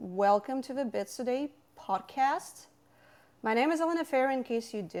welcome to the BitsTODAY Podcast. My name is Elena Fair, in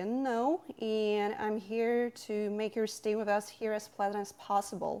case you didn't know, and I'm here to make your stay with us here as pleasant as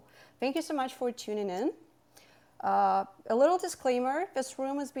possible. Thank you so much for tuning in. A little disclaimer, this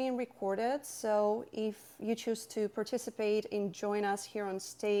room is being recorded, so if you choose to participate and join us here on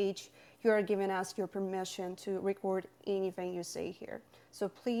stage, you are giving us your permission to record anything you say here. So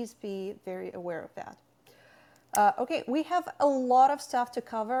please be very aware of that. Okay, we have a lot of stuff to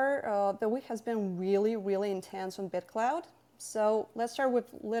cover. The week has been really intense on BitCLout. So let's start with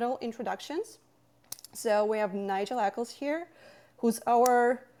little introductions. So we have Nigel Eccles here, who's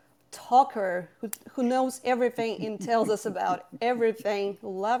our talker, who knows everything and tells us about everything.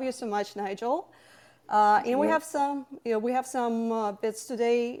 Love you so much, Nigel. And we have some,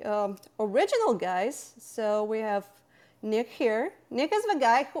 BitsTODAY original guys. So we have Nick here. Nick is the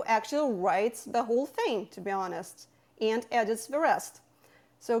guy who actually writes the whole thing, to be honest, and edits the rest.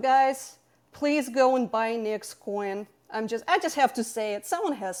 So guys, please go and buy Nick's coin. I just have to say it.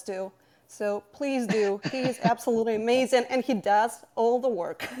 Someone has to. So please do. He is absolutely amazing, and he does all the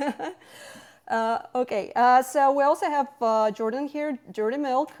work. So we also have Jordan here, Dirty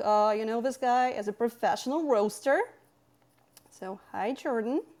Milk. You know this guy as a professional roaster. So hi,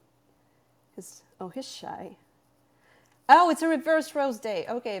 Jordan. He's shy. Oh, it's a reverse roast day.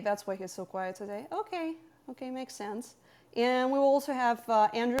 Okay, that's why he's so quiet today. Okay, makes sense. And we will also have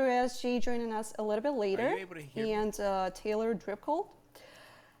Andrew SG joining us a little bit later. Are you able to hear me? And Taylor Dripcold.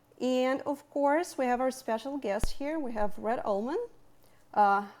 And of course, we have our special guest here. We have Red Ullman.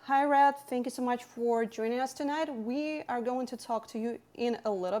 Hi, Red. Thank you so much for joining us tonight. We are going to talk to you in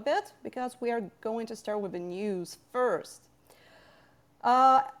a little bit because we are going to start with the news first.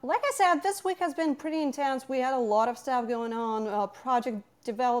 Like I said, this week has been pretty intense. We had a lot of stuff going on, project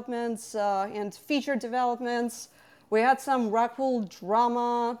developments and feature developments. We had some Rockwool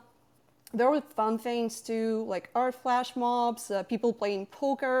drama. There were fun things too, like art flash mobs, people playing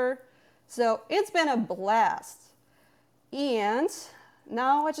poker. So it's been a blast. And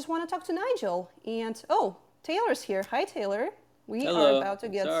now I just want to talk to Nigel. And Taylor's here. Hi, Taylor. We Hello. are about to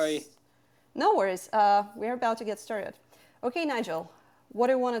get... Sorry. No worries. We're about to get started. Okay, Nigel, what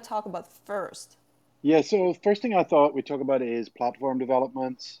do you want to talk about first? Yeah, so first thing I thought we'd talk about is platform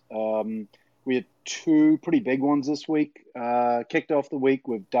developments. We had two pretty big ones this week. Kicked off the week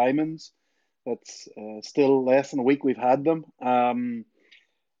with Diamonds. That's still less than a week we've had them.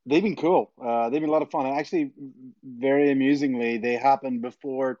 They've been cool. They've been a lot of fun. And actually, very amusingly, they happened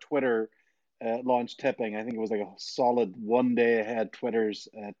before Twitter launched tipping. I think it was like a solid 1 day ahead Twitter's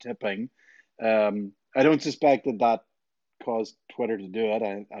tipping. I don't suspect that caused Twitter to do it.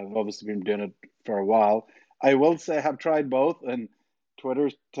 I've obviously been doing it for a while. I will say I have tried both, and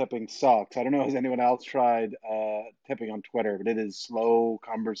Twitter's tipping sucks. I don't know if anyone else tried tipping on Twitter, but it is slow,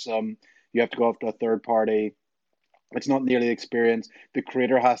 cumbersome. You have to go after a third party. It's not nearly the experience. The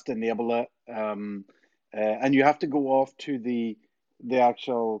creator has to enable it, and you have to go off to the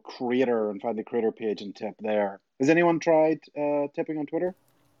actual creator and find the creator page and tip there. Has anyone tried tipping on Twitter?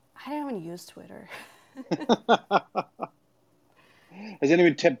 I don't even use Twitter. Has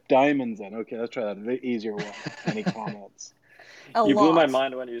anyone tipped Diamonds in? Okay, let's try that. A bit easier one. Any comments? You blew my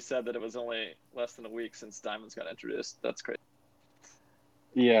mind when you said that it was only less than a week since Diamonds got introduced. That's crazy.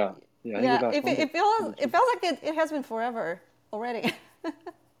 Yeah. It feels like it has been forever already.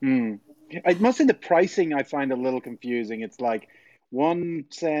 I must say the pricing I find a little confusing. It's like 1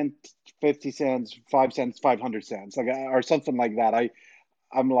 cent, 50 cents, 5 cents, 500 cents, like or something like that.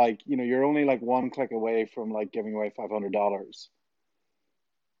 I'm like, you're only like one click away from like giving away $500.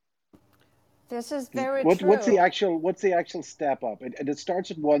 This is very true. What's the actual step up? It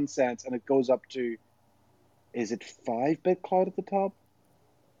starts at 1 cent and it goes up to, is it 5 BitCLout at the top?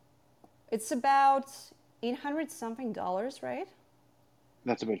 It's about $800 something, right?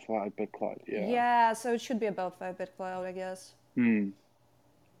 That's about 5 BitCLout, yeah. Yeah, so it should be about 5 BitCLout, I guess.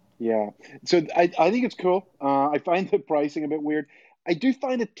 Yeah. So I think it's cool. I find the pricing a bit weird. I do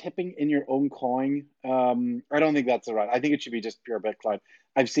find it tipping in your own coin. I don't think that's right. I think it should be just pure BitCLout.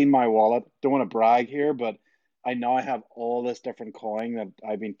 I've seen my wallet. Don't want to brag here, but I now have all this different coin that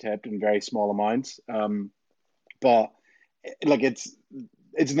I've been tipped in very small amounts. But like it's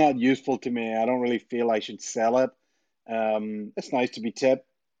not useful to me. I don't really feel I should sell it. It's nice to be tipped,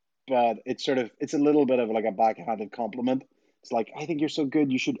 but it's a little bit of like a backhanded compliment. It's like, I think you're so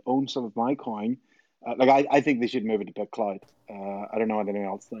good, you should own some of my coin. I think they should move it to BitCLout. I don't know what anyone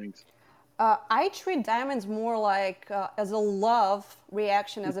else thinks. I treat Diamonds more like as a love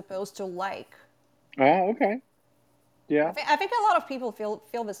reaction as opposed to like. Okay. Yeah. I think a lot of people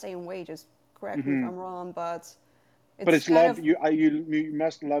feel the same way. Just correct me if I'm wrong, but But It's it's kind love. of You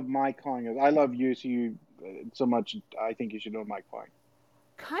must love my coin. I love you, so you so much. I think you should know my coin.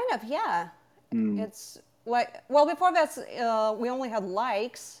 yeah. Mm, It's like, well, before that, we only had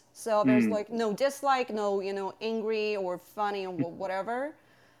likes, so there's mm. like no dislike, no, angry or funny or whatever.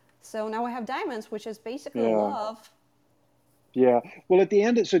 So now we have diamonds, which is basically Yeah, love. yeah. Well, at the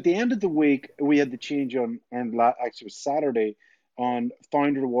end of the week, we had the change actually it was Saturday on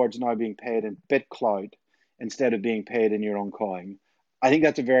founder rewards now being paid in BitClout instead of being paid in your own coin. I think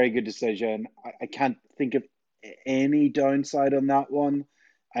that's a very good decision. I can't think of any downside on that one.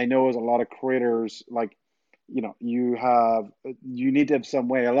 I know as a lot of creators, like, you need to have some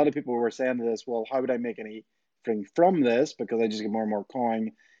way. A lot of people were saying to this, well, how would I make anything from this? Because I just get more and more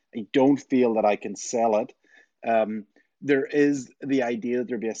coin. I don't feel that I can sell it. Um, there is the idea that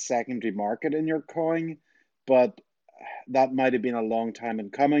there'd be a secondary market in your coin, but that might have been a long time in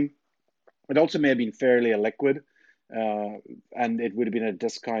coming. It also may have been fairly illiquid, uh, and it would have been a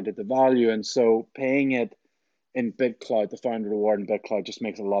discount at the value. And so paying it in BitClout, the founder reward in BitClout, just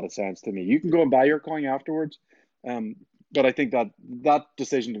makes a lot of sense to me. You can go and buy your coin afterwards, um, but I think that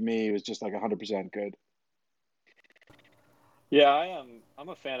decision to me was just like 100% good. Yeah, I'm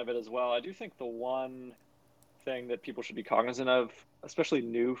a fan of it as well. I do think the one thing that people should be cognizant of, especially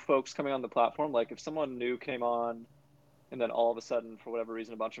new folks coming on the platform, like if someone new came on and then all of a sudden, for whatever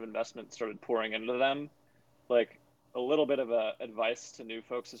reason, a bunch of investment started pouring into them, like a little bit of advice to new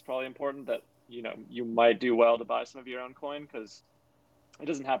folks is probably important, that you might do well to buy some of your own coin, because it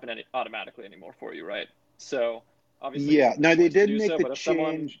doesn't happen automatically anymore for you, right? So obviously you Yeah. have the Now they choice to did do make so, the but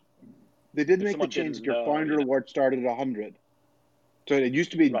change. They did if make the someone change that didn't your know, founder reward started at 100. So it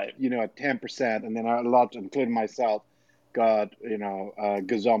used to be, right. at 10%, and then a lot, including myself, got,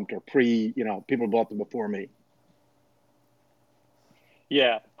 gazumped or people bought them before me.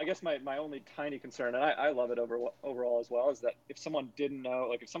 Yeah, I guess my only tiny concern, and I love it overall as well, is that if someone didn't know,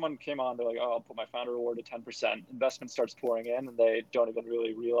 like if someone came on, they're like, oh, I'll put my founder reward to 10%, investment starts pouring in, and they don't even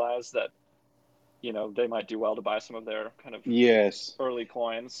really realize that, they might do well to buy some of their kind of Yes. early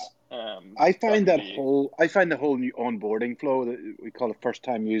coins. That I find could be, the whole new onboarding flow that we call a first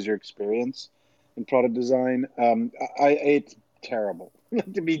time user experience in product design. It's terrible.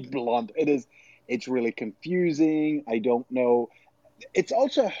 To be blunt, it's really confusing. I don't know. It's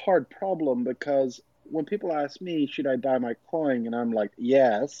also a hard problem because when people ask me, should I buy my coin? And I'm like,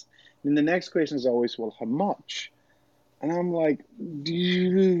 yes. And the next question is always, well, how much? And I'm like,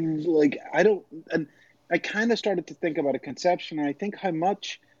 I don't, and I kind of started to think about a conception. And I think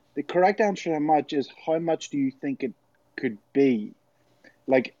the correct answer to how much is how much do you think it could be?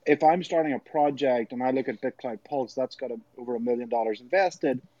 Like if I'm starting a project and I look at BitClout Pulse, that's got over $1 million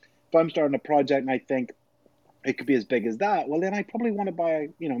invested. If I'm starting a project and I think it could be as big as that, well, then I probably want to buy,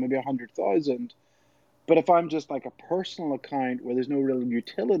 maybe 100,000. But if I'm just like a personal account where there's no real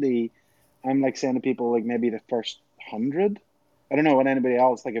utility, I'm like saying to people like maybe the first 100. I don't know what anybody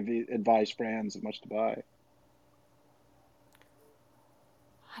else like if you advise friends how much to buy.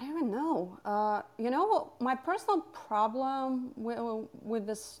 I don't even know. My personal problem with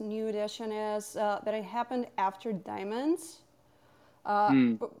this new edition is that it happened after diamonds.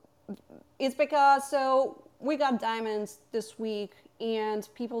 Hmm. But it's because so we got diamonds this week and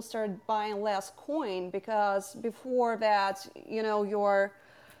people started buying less coin because before that, your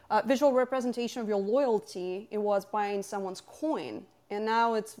visual representation of your loyalty, it was buying someone's coin, and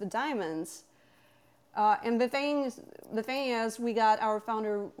now it's the diamonds. And the thing is, we got our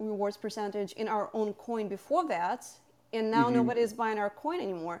founder rewards percentage in our own coin before that, and now Mm-hmm. nobody is buying our coin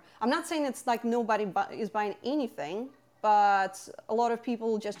anymore. I'm not saying it's like nobody is buying anything, but a lot of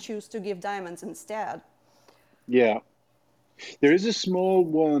people just choose to give diamonds instead. Yeah. There is a small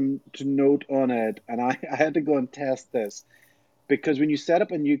one to note on it, and I had to go and test this because when you set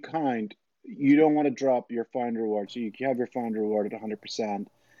up a new account, you don't want to drop your founder reward. So you have your founder reward at 100%.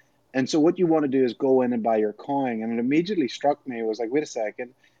 And so what you want to do is go in and buy your coin. And it immediately struck me, it was like, wait a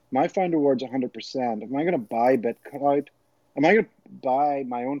second, my founder reward's 100%. Am I going to buy BitClout? Am I going to buy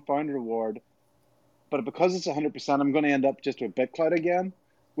my own founder reward? But because it's 100%, I'm going to end up just with BitClout again,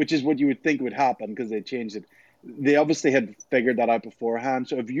 which is what you would think would happen because they changed it. They obviously had figured that out beforehand.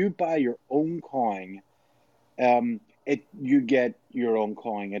 So if you buy your own coin, you get your own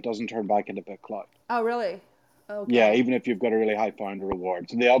coin. It doesn't turn back into BitClout. Oh, really? Yeah, Okay. even if you've got a really high founder reward.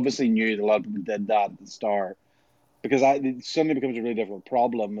 So they obviously knew that a lot of people did that at the start because it suddenly becomes a really difficult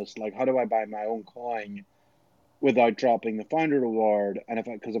problem. It's like, how do I buy my own coin without dropping the founder reward? And if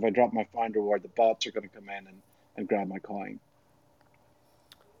I drop my founder reward, the bots are going to come in and grab my coin.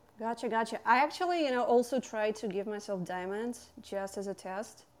 Gotcha, gotcha. I actually, also try to give myself diamonds just as a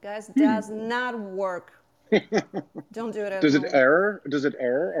test. Guys, Hmm. does not work. Don't do it at Does it home. error? Does it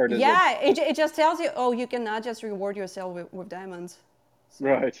error, or does it? Yeah, it just tells you, oh, you cannot just reward yourself with diamonds. So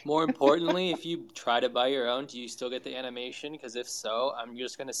Right. More importantly, if you try to buy your own, do you still get the animation? Because if so, I'm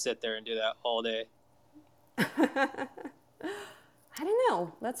just gonna sit there and do that all day. I don't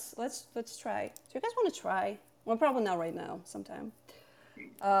know. Let's try. Do you guys want to try? Well, probably not right now. Sometime.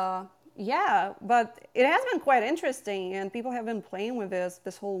 Yeah, but it has been quite interesting, and people have been playing with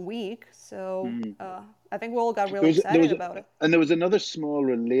this whole week. So Mm. I think we all got There really was excited about it. and there was another small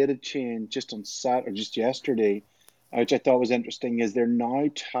related change just on Sat or just yesterday, which I thought was interesting. Is they're now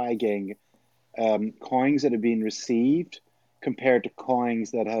tagging coins that have been received compared to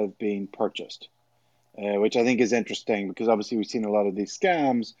coins that have been purchased, which I think is interesting because obviously we've seen a lot of these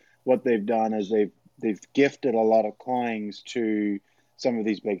scams. What they've done is they've gifted a lot of coins to some of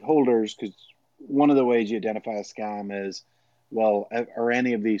these big holders because one of the ways you identify a scam is, well, are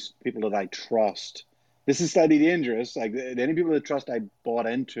any of these people that I trust? This is slightly dangerous. Like any people that trust, I bought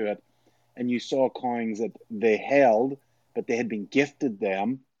into it, and you saw coins that they held, but they had been gifted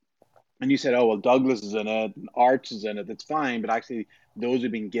them, and you said, "Oh well, Douglas is in it, and Arch is in it. That's fine." But actually, those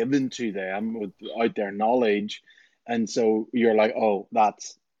have been given to them without their knowledge, and so you're like, "Oh,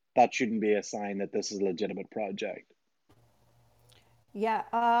 that shouldn't be a sign that this is a legitimate project."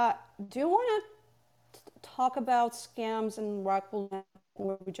 Yeah. Do you want to talk about scams and Rockpool now,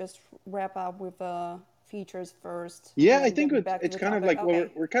 or we just wrap up with features first and Yeah, I then think get back to it's the kind of topic? like, well,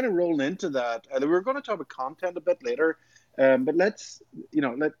 Okay. we're kind of rolling into that. We're going to talk about content a bit later, but let's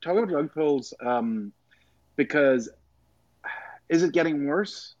talk about rug pulls, because is it getting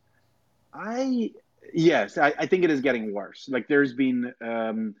worse? I Yes, I think it is getting worse. Like there's been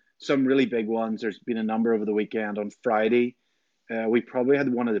some really big ones. There's been a number over the weekend. On Friday, we probably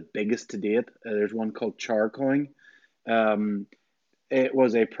had one of the biggest to date. There's one called Charcoin. Um, it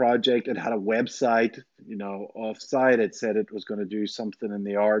was a project. It had a website. Offsite. It said it was going to do something in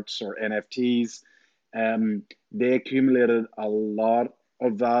the arts or NFTs. They accumulated a lot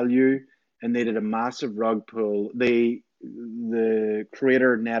of value, and they did a massive rug pull. The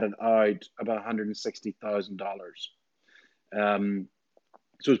creator netted out about $160,000. Um,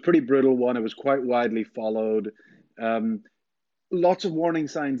 so it's a pretty brutal one. It was quite widely followed. Um, Lots of warning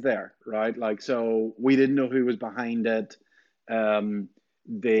signs there, right? Like, so we didn't know who was behind it. It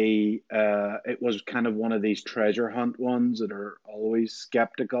was kind of one of these treasure hunt ones that are always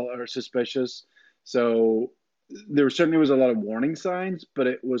skeptical or suspicious. So there certainly was a lot of warning signs, but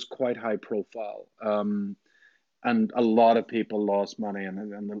it was quite high profile. And a lot of people lost money, and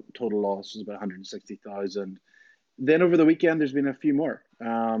the total loss was about 160,000. Then over the weekend, there's been a few more.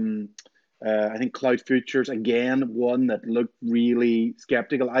 I think Cloud Futures, again, one that looked really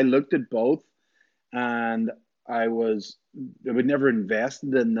skeptical. I looked at both, and I would never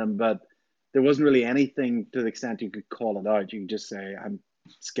invested in them, but there wasn't really anything to the extent you could call it out. You can just say, I'm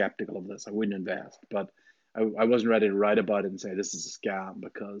skeptical of this. I wouldn't invest, but I wasn't ready to write about it and say this is a scam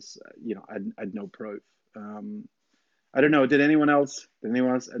because, I'd no proof. I don't know. Did anyone else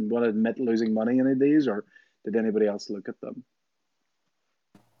want to admit losing money in any of these, or did anybody else look at them?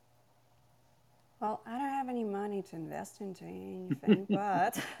 Well, I don't have any money to invest into anything,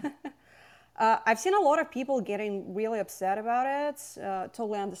 but I've seen a lot of people getting really upset about it.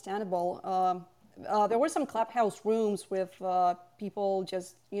 Totally understandable. There were some clubhouse rooms with people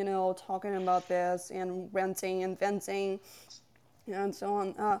just, talking about this and ranting and venting and so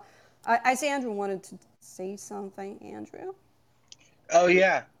on. I see Andrew wanted to say something. Andrew? Oh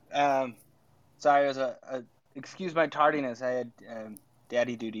yeah. Sorry, it was excuse my tardiness. I had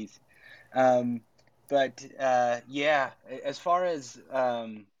daddy duties. Um, but yeah, as far as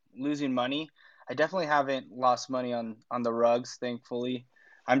losing money, I definitely haven't lost money on the rugs, thankfully.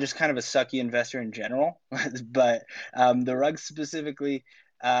 I'm just kind of a sucky investor in general, but the rugs specifically,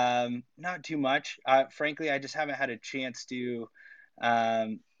 not too much. Frankly, I just haven't had a chance to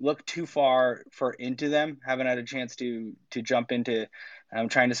look too far into them. Haven't had a chance to jump into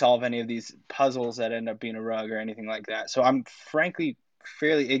trying to solve any of these puzzles that end up being a rug or anything like that. So I'm frankly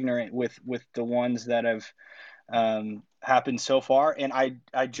fairly ignorant with the ones that have happened so far. And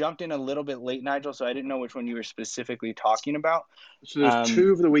I jumped in a little bit late, Nigel, so I didn't know which one you were specifically talking about. So there's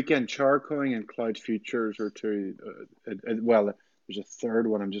two over the weekend. Charcoin and Cloud Futures are two. Well, there's a third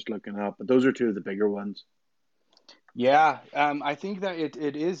one I'm just looking up, but those are two of the bigger ones. Yeah, I think that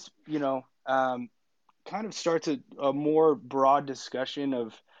it is, kind of starts a more broad discussion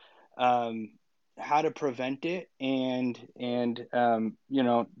of how to prevent it, and I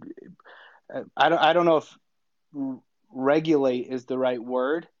don't know if regulate is the right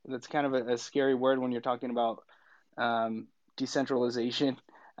word. That's kind of a scary word when you're talking about decentralization.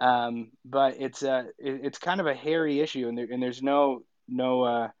 But it's kind of a hairy issue, and there's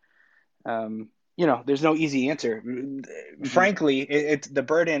there's no easy answer. Frankly, it's the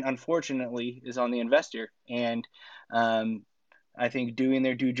burden, unfortunately, is on the investor, and I think doing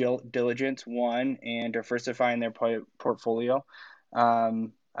their due diligence, one, and diversifying their portfolio.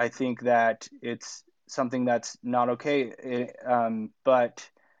 I think that it's something that's not okay. But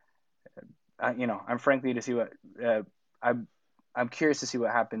I'm frankly to see what I'm curious to see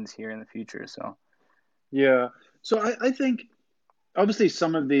what happens here in the future. So Yeah. So I think obviously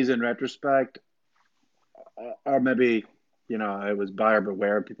some of these in retrospect are maybe, I was buyer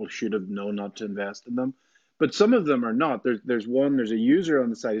beware. People should have known not to invest in them. But some of them are not. There's a user on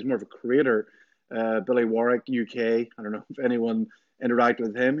the site. He's more of a creator, Billy Warwick, UK. I don't know if anyone interacted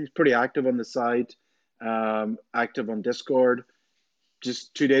with him. He's pretty active on the site, active on Discord.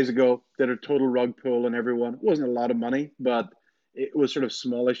 Just 2 days ago, did a total rug pull on everyone. It wasn't a lot of money, but it was sort of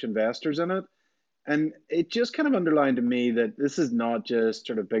smallish investors in it. And it just kind of underlined to me that this is not just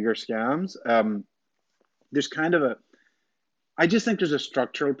sort of bigger scams. There's kind of I just think there's a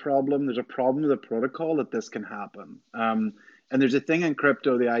structural problem. There's a problem with the protocol that this can happen. And there's a thing in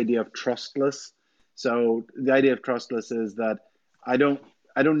crypto, the idea of trustless. So the idea of trustless is that I don't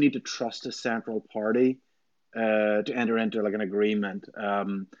need to trust a central party to enter into like an agreement.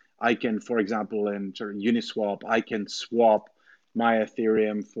 I can, for example, in sort of Uniswap, I can swap my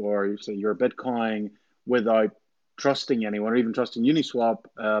Ethereum for, say, your Bitcoin without trusting anyone or even trusting Uniswap.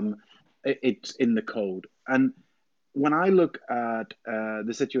 It's in the code. And when I look at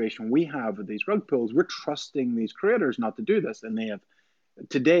the situation we have with these rug pulls, we're trusting these creators not to do this. And they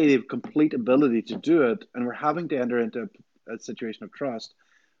have complete ability to do it. And we're having to enter into a situation of trust.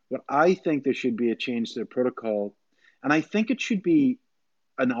 What I think there should be a change to the protocol. And I think it should be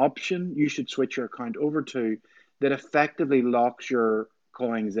an option you should switch your account over to that effectively locks your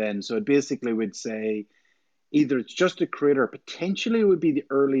coins in. So it basically would say either it's just the creator, potentially it would be the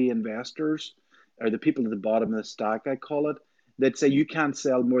early investors or the people at the bottom of the stack, I call it, that say you can't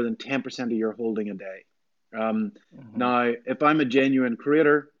sell more than 10% of your holding a day. Now, if I'm a genuine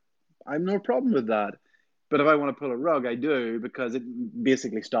creator, I have no problem with that. But if I want to pull a rug, I do, because it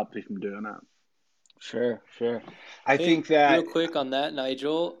basically stops me from doing that. Sure. I think that real quick on that,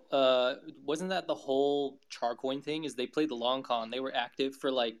 Nigel, wasn't that the whole Charcoin thing? Is they played the long con? They were active for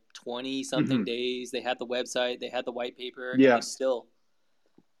like 20 something days. They had the website, they had the white paper, and they still.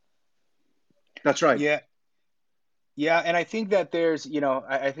 That's right. Yeah, and I think that there's,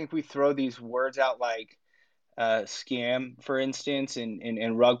 I think we throw these words out like scam, for instance,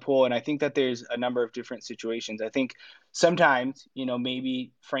 and rug pull, and I think that there's a number of different situations. I think sometimes,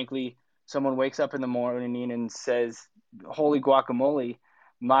 maybe frankly, someone wakes up in the morning and says, "Holy guacamole!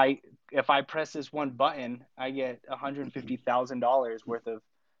 If I press this one button, I get $150,000 worth of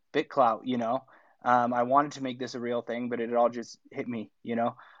BitCLout." I wanted to make this a real thing, but it all just hit me.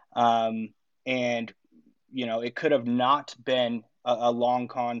 And it could have not been a long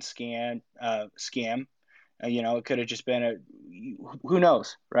con scam. It could have just been who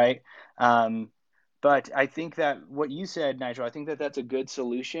knows, right? But I think that what you said, Nigel, I think that that's a good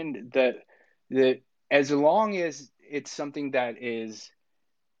solution. That as long as it's something that is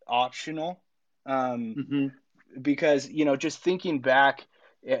optional, because just thinking back,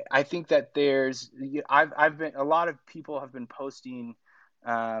 I think that I've been, a lot of people have been posting,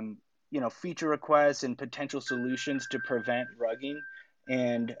 feature requests and potential solutions to prevent rugging,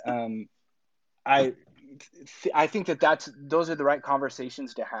 and I think that those are the right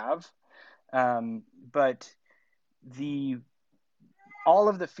conversations to have. But all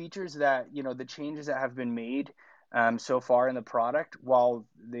of the features that, the changes that have been made so far in the product, while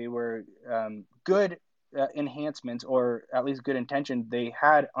they were good enhancements or at least good intention, they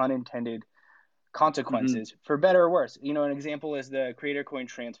had unintended consequences for better or worse. An example is the creator coin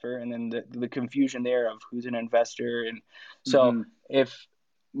transfer, and then the confusion there of who's an investor. And so if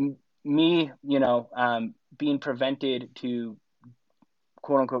me, being prevented to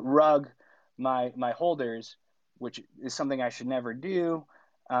quote unquote rug my holders, which is something I should never do.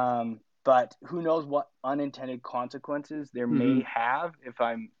 But who knows what unintended consequences there may have if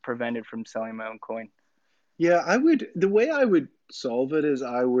I'm prevented from selling my own coin. Yeah, the way I would solve it is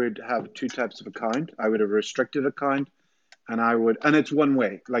I would have two types of account. I would have a restricted account and it's one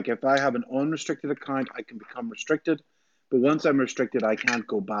way. Like if I have an unrestricted account, I can become restricted. But once I'm restricted, I can't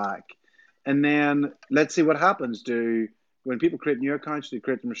go back. And then let's see what happens. When people create new accounts, do they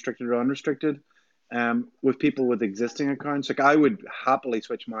create them restricted or unrestricted? With people with existing accounts, like I would happily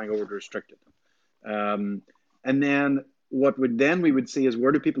switch mine over to restricted. And then we would see is,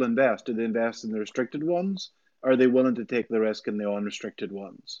 where do people invest? Do they invest in the restricted ones? are they willing to take the risk in the unrestricted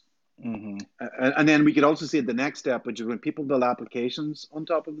ones? Mm-hmm. And then we could also see the next step, which is when people build applications on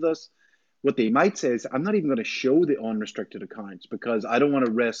top of this, what they might say is, I'm not even going to show the unrestricted accounts because I don't want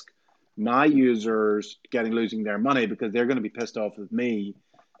to risk my users losing their money because they're going to be pissed off with me.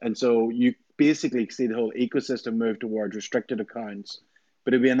 And so you basically see the whole ecosystem move towards restricted accounts,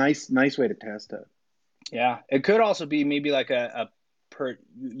 but it'd be a nice way to test it. Yeah, it could also be maybe like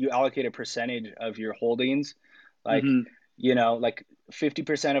you allocate a percentage of your holdings, like like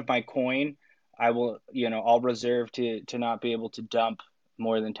 50% of my coin, I will I'll reserve to not be able to dump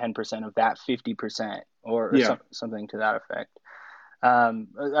more than 10% of that 50% or something to that effect.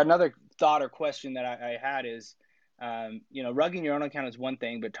 Another thought or question that I had is, rugging your own account is one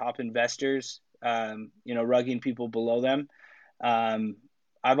thing, but top investors, rugging people below them.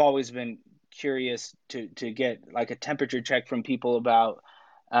 I've always been curious to get like a temperature check from people about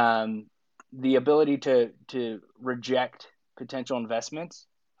the ability to reject potential investments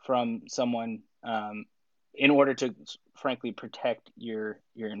from someone in order to frankly protect your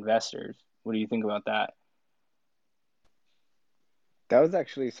investors. What do you think about that? That was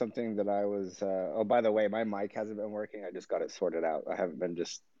actually something that I was oh, by the way, my mic hasn't been working. I just got it sorted out. I haven't been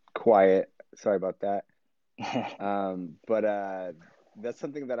just quiet. Sorry about that. But that's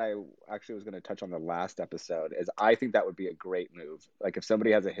something that I actually was going to touch on the last episode. Is I think that would be a great move. Like if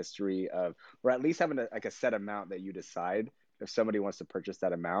somebody has a history of, or at least having a set amount that you decide, if somebody wants to purchase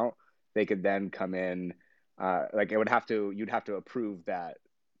that amount, they could then come in. Like you'd have to approve that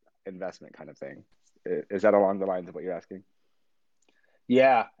investment kind of thing. Is that along the lines of what you're asking?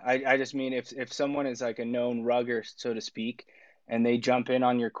 Yeah, I just mean if someone is like a known rugger, so to speak, and they jump in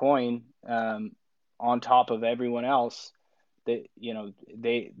on your coin on top of everyone else, they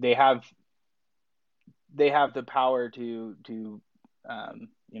have the power to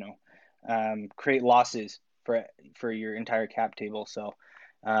create losses for your entire cap table. So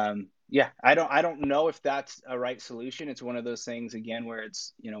yeah, I don't know if that's a right solution. It's one of those things again where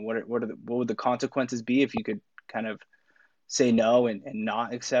it's what would the consequences be if you could kind of say no and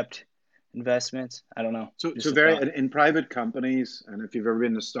not accept investments? I don't know. So very in private companies, and if you've ever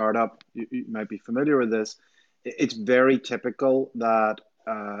been in a startup, you might be familiar with this. It's very typical that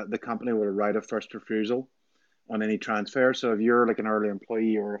the company will write a first refusal on any transfer. So if you're like an early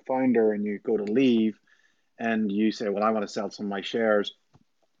employee or a founder and you go to leave and you say, well, I want to sell some of my shares,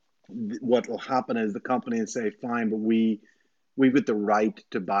 what will happen is the company will say, fine, but we've got the right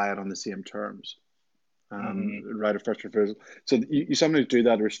to buy it on the same terms. Right of first refusal. So you sometimes do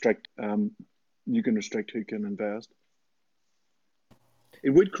that, you can restrict who can invest.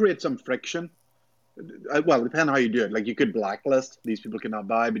 It would create some friction. Well, depending on how you do it. Like you could blacklist, these people cannot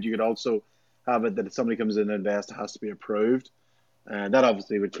buy, but you could also have it that if somebody comes in and invests, it has to be approved. That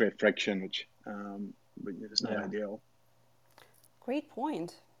obviously would create friction, which is not ideal. Great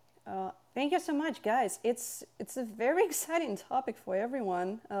point. Thank you so much, guys. It's a very exciting topic for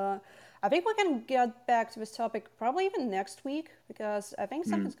everyone. I think we can get back to this topic probably even next week because I think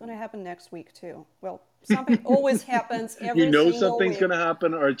something's going to happen next week too. Well, something always happens every single week. Something's going to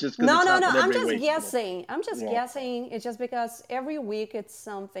happen, or just because it's happened every week? I'm just guessing. I'm just guessing. It's just because every week it's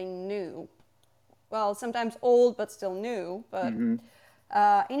something new. Well, sometimes old, but still new. But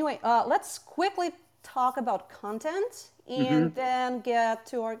anyway, let's quickly talk about content and then get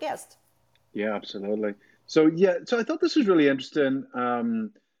to our guest. Yeah, absolutely. So I thought this was really interesting.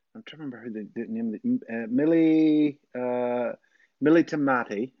 I'm trying to remember who the name of Millie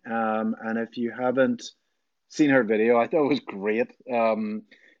Tamati. And if you haven't seen her video, I thought it was great.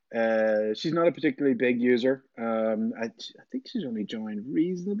 She's not a particularly big user. I think she's only joined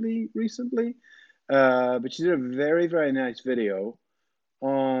reasonably recently. But she did a very, very nice video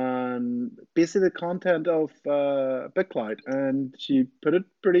on basically the content of BitCLout. And she put it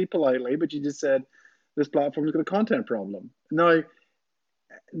pretty politely, but she just said, this platform's got a content problem. Now,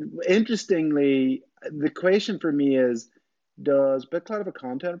 interestingly, the question for me is, does BitCLout have a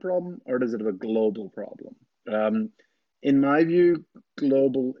content problem or does it have a global problem? In my view,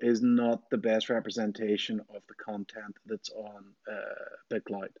 global is not the best representation of the content that's on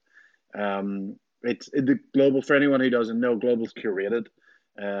BitCLout. It's the global, for anyone who doesn't know, global's curated.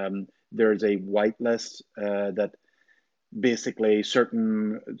 There's a whitelist that basically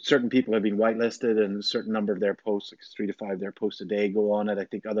certain people have been whitelisted and a certain number of their posts, like 3 to 5 their posts a day, go on it. I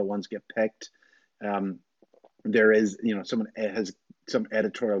think other ones get picked. There is, someone has some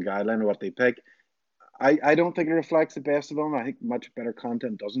editorial guideline of what they pick. I don't think it reflects the best of them. I think much better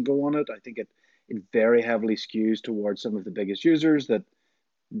content doesn't go on it. I think it very heavily skews towards some of the biggest users that,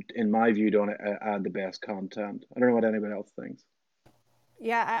 in my view, don't add the best content. I don't know what anybody else thinks.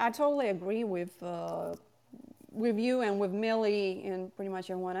 Yeah, I totally agree with with you and with Millie and pretty much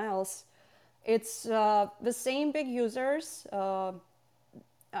everyone else, it's the same big users.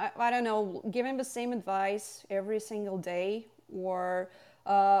 I don't know, giving the same advice every single day, or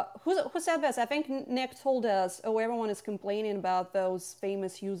who said this? I think Nick told us, oh, everyone is complaining about those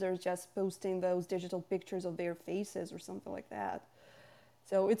famous users just posting those digital pictures of their faces or something like that.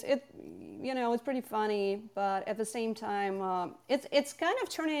 So it's pretty funny, but at the same time, it's kind of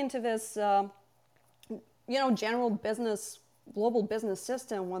turning into this general business, global business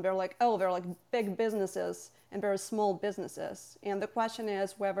system when they're like, oh, they're like big businesses and very small businesses. And the question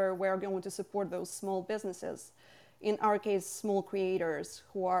is whether we're going to support those small businesses. In our case, small creators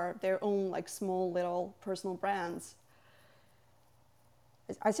who are their own like small little personal brands.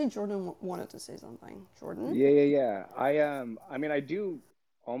 I see Jordan wanted to say something. Jordan? Yeah. I mean, I do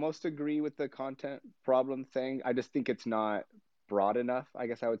almost agree with the content problem thing. I just think it's not broad enough, I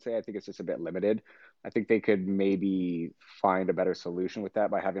guess I would say. I think it's just a bit limited. I think they could maybe find a better solution with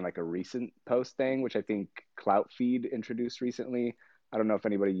that by having like a recent post thing, which I think Clout Feed introduced recently. I don't know if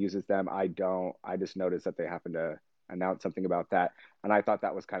anybody uses them. I don't. I just noticed that they happened to announce something about that. And I thought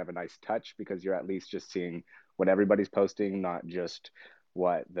that was kind of a nice touch because you're at least just seeing what everybody's posting, not just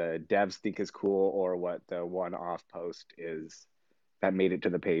what the devs think is cool or what the one-off post is that made it to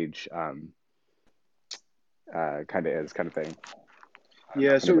the page kind of is kind of thing.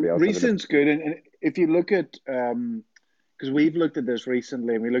 Yeah, so recent's good. And if you look at, because we've looked at this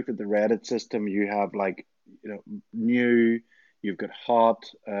recently and we looked at the Reddit system, you have like, new, you've got hot,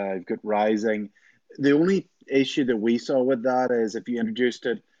 you've got rising. The only issue that we saw with that is if you introduced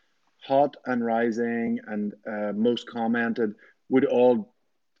it, hot and rising and most commented would all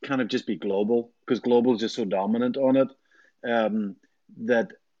kind of just be global because global is just so dominant on it that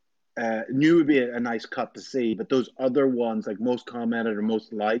new would be a nice cut to see. But those other ones, like most commented or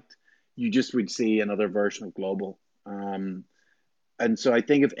most liked, you just would see another version of global. And so I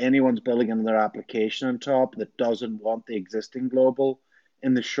think if anyone's building another application on top that doesn't want the existing global,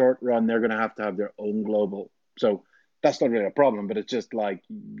 in the short run, they're going to have their own global. So that's not really a problem, but it's just like,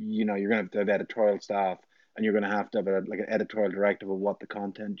 you're going to have editorial staff and you're going to have like an editorial directive of what the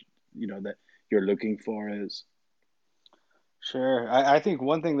content, that you're looking for is. Sure. I think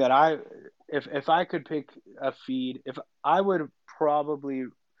one thing that if I could pick a feed, if I would probably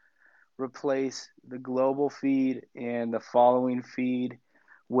replace the global feed and the following feed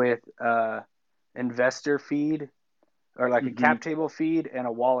with investor feed or like a cap table feed and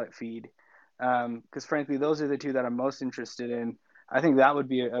a wallet feed. Because frankly, those are the two that I'm most interested in. I think that would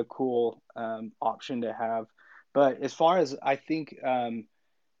be a cool option to have. But as far as I think,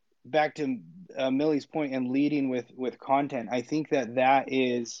 back to Millie's point and leading with content, I think that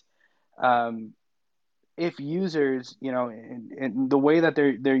is, if users, and the way that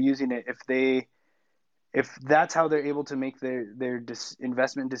they're using it, if that's how they're able to make their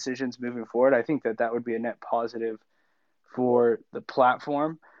investment decisions moving forward, I think that would be a net positive for the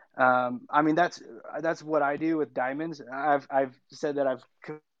platform. I mean, that's what I do with diamonds. I've said that I've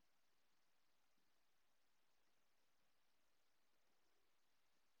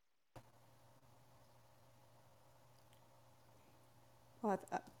Well,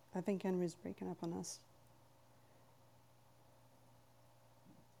 I think Henry's breaking up on us.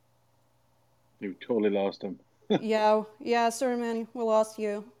 You totally lost him. yeah, sorry, man, we lost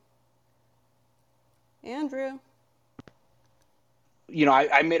you. Andrew.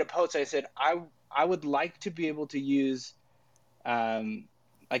 I made a post. I said I would like to be able to use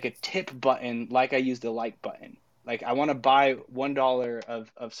like a tip button, like I use the like button. Like I want to buy $1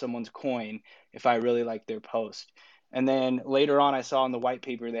 of someone's coin if I really like their post. And then later on, I saw in the white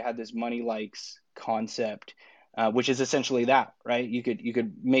paper they had this money likes concept, which is essentially that, right? You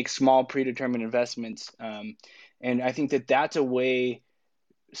could make small predetermined investments, and I think that's a way.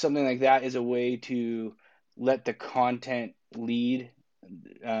 Something like that is a way to let the content lead,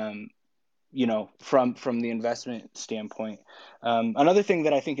 from the investment standpoint. Another thing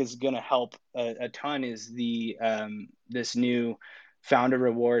that I think is going to help a ton is the this new founder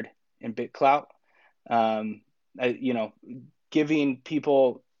reward in BitCLout. Giving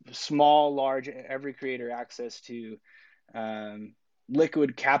people small, large, every creator access to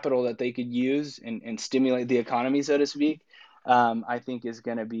liquid capital that they could use and stimulate the economy, so to speak. I think is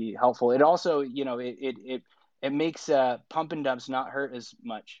going to be helpful. It also, it makes pump and dumps not hurt as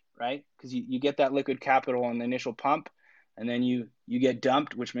much, right? Because you get that liquid capital on the initial pump, and then you get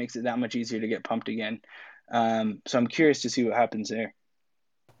dumped, which makes it that much easier to get pumped again. So I'm curious to see what happens there.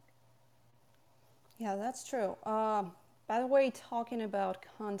 Yeah, that's true. By the way, talking about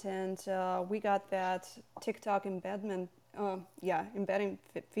content, we got that TikTok embedding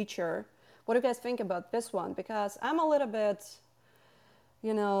feature What do you guys think about this one? Because I'm a little bit,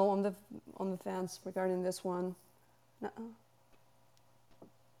 on the fence regarding this one.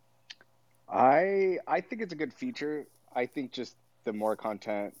 I think it's a good feature. I think just the more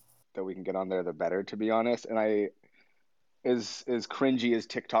content that we can get on there, the better, to be honest. And as cringy as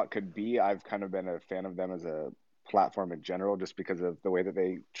TikTok could be, I've kind of been a fan of them as a platform in general, just because of the way that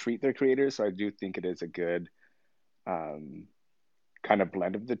they treat their creators. So I do think it is a good kind of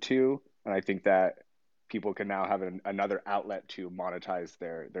blend of the two. And I think that people can now have another outlet to monetize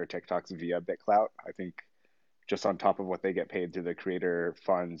their TikToks via BitCLout. I think just on top of what they get paid through the creator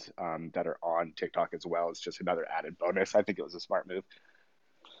funds that are on TikTok as well, it's just another added bonus. I think it was a smart move.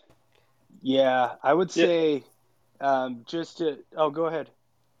 Yeah, I would say go ahead.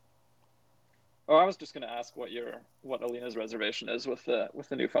 Oh, I was just going to ask what Alina's reservation is with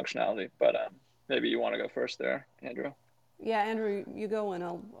the new functionality, but maybe you want to go first there, Andrew. Yeah, Andrew, you go and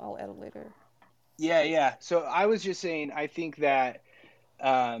I'll edit later. Yeah. So I was just saying, I think that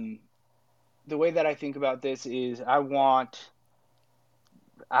the way that I think about this is I'm not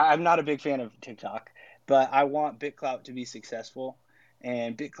a big fan of TikTok, but I want BitCLout to be successful,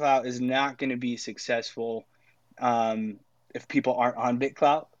 and BitCLout is not going to be successful if people aren't on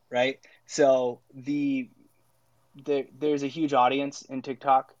BitCLout, right? So there's a huge audience in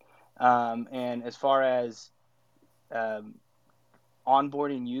TikTok, and as far as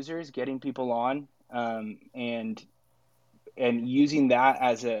onboarding users, getting people on, and using that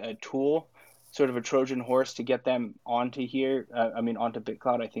as a tool, sort of a Trojan horse to get them onto here. Onto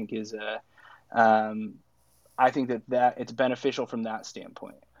BitCLout, I think is I think that it's beneficial from that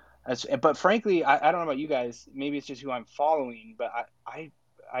standpoint. But frankly, I don't know about you guys. Maybe it's just who I'm following, but I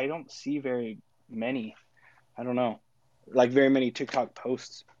don't see very many. I don't know, like very many TikTok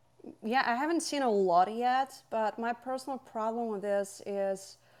posts. Yeah, I haven't seen a lot yet, but my personal problem with this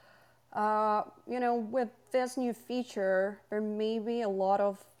is, with this new feature, there may be a lot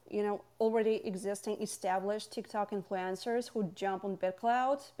of, already existing established TikTok influencers who jump on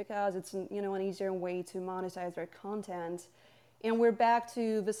BitCLout because it's, an easier way to monetize their content. And we're back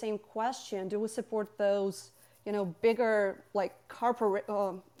to the same question. Do we support those, bigger, like corporate,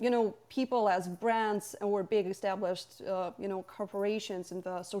 people as brands or big established, corporations in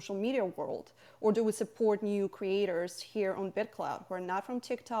the social media world? Or do we support new creators here on BitCLout who are not from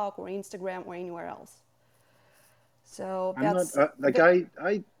TikTok or Instagram or anywhere else? So that's I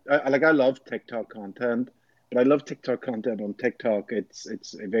love TikTok content, but I love TikTok content on TikTok. It's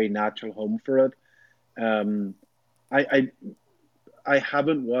a very natural home for it. Um, I I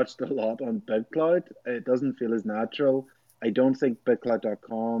haven't watched a lot on BitClout. It doesn't feel as natural. I don't think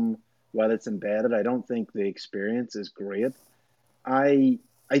BitClout.com, while it's embedded, I don't think the experience is great. I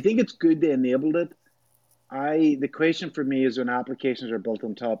think it's good they enabled it. The question for me is when applications are built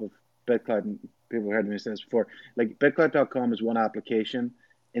on top of BitClout, and people have heard me say this before, like BitClout.com is one application.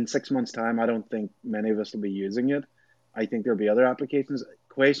 In 6 months' time, I don't think many of us will be using it. I think there'll be other applications.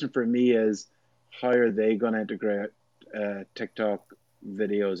 Question for me is how are they going to integrate TikTok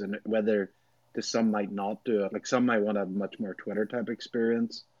videos, and whether some might not do it. Like some might want to have much more Twitter type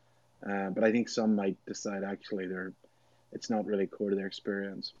experience, but I think some might decide actually it's not really core to their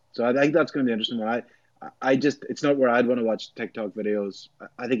experience. So I think that's going to be an interesting one. I just it's not where I'd want to watch TikTok videos.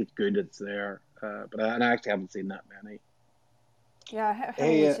 I think it's good it's there, but I actually haven't seen that many. Yeah, I have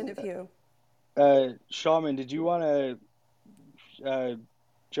only seen a few. Shaman, did you want to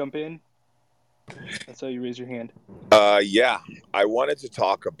jump in? I saw you raise your hand. Yeah, I wanted to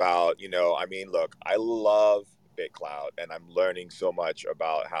talk about, look, I love BitCLout and I'm learning so much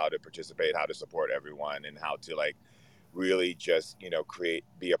about how to participate, how to support everyone, and how to really just,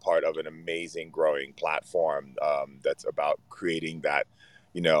 be a part of an amazing growing platform that's about creating that,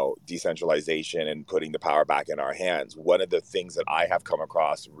 decentralization and putting the power back in our hands. One of the things that I have come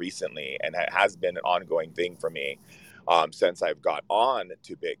across recently, and it has been an ongoing thing for me since I've got on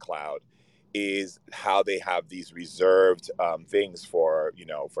to BitCLout, is how they have these reserved things for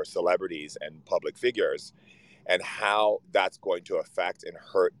celebrities and public figures, and how that's going to affect and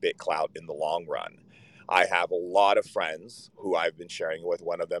hurt BitCLout in the long run. I have a lot of friends who I've been sharing with,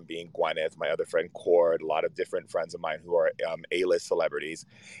 one of them being Gwyneth, my other friend Cord, a lot of different friends of mine who are A-list celebrities,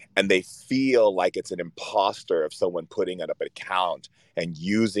 and they feel like it's an imposter of someone putting up an account and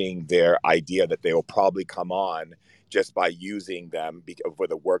using their idea that they will probably come on just by using them for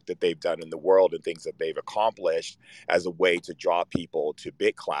the work that they've done in the world and things that they've accomplished as a way to draw people to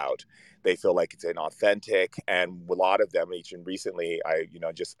BitCLout. They feel like it's inauthentic, and a lot of them, even recently, I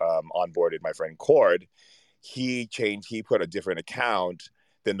just onboarded my friend Cord. He put a different account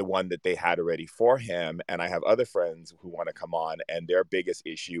than the one that they had already for him. And I have other friends who want to come on, and their biggest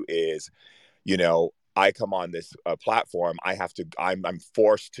issue is, I come on this platform, I'm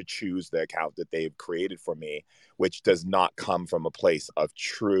forced to choose the account that they've created for me, which does not come from a place of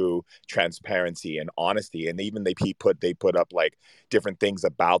true transparency and honesty. And even they put up like different things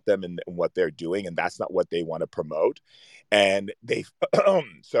about them and what they're doing, and that's not what they want to promote. And they,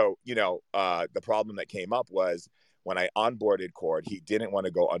 so the problem that came up was when I onboarded Cord, he didn't want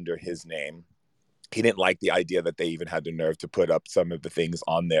to go under his name. He didn't like the idea that they even had the nerve to put up some of the things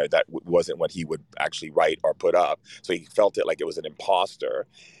on there that wasn't what he would actually write or put up. So he felt it like it was an imposter.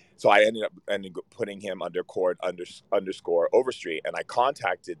 So I ended up putting him under Cord underscore Overstreet, and I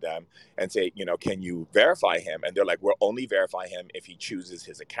contacted them and say, can you verify him? And they're like, we'll only verify him if he chooses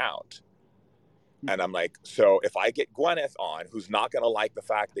his account. And I'm like, so if I get Gwyneth on, who's not going to like the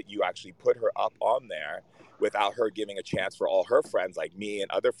fact that you actually put her up on there without her giving a chance for all her friends like me and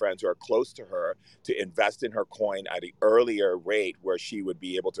other friends who are close to her to invest in her coin at an earlier rate where she would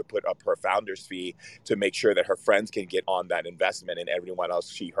be able to put up her founder's fee to make sure that her friends can get on that investment and everyone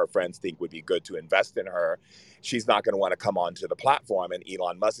else her friends think would be good to invest in her, she's not going to want to come on to the platform, and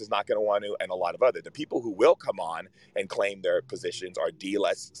Elon Musk is not going to want to, and a lot of the people who will come on and claim their positions are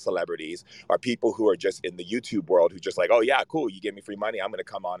D-list celebrities, are people who are just in the YouTube world who just like, oh yeah, cool, you give me free money, I'm going to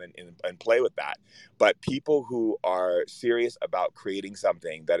come on and play with that. But people who are serious about creating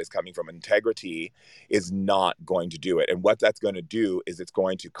something that is coming from integrity is not going to do it. And what that's going to do is it's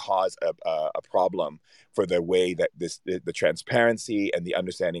going to cause a problem for the way that the transparency and the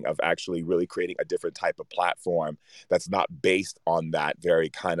understanding of actually really creating a different type of platform that's not based on that very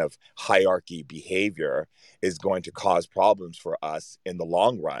kind of hierarchy behavior is going to cause problems for us in the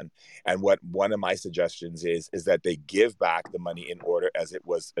long run. And what one of my suggestions is that they give back the money in order as it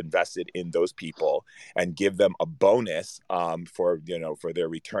was invested in those people and give them a bonus for their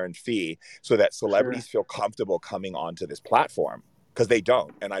return fee so that celebrities feel comfortable coming onto this platform, because they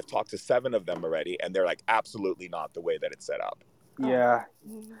don't. And I've talked to 7 of them already, and they're like, absolutely not the way that it's set up. Yeah.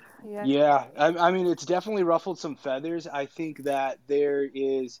 Yeah. I mean, it's definitely ruffled some feathers. I think that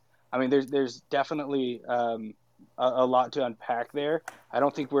there's definitely a lot to unpack there. I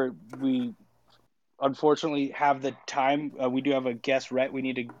don't think we unfortunately have the time. We do have a guest, Rhett, we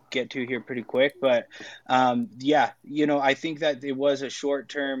need to get to here pretty quick. But I think that it was a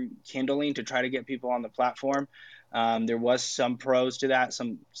short-term kindling to try to get people on the platform. There was some pros to that.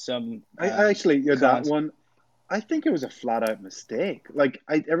 I actually, that one, I think it was a flat out mistake. Like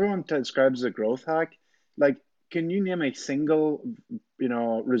everyone describes it as a growth hack. Like, can you name a single,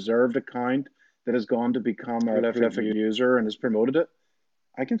 reserved account that has gone to become a prolific user and has promoted it?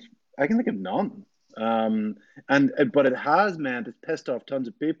 I can think of none. But it has meant it's pissed off tons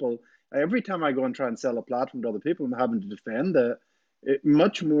of people. Every time I go and try and sell a platform to other people, I'm having to defend it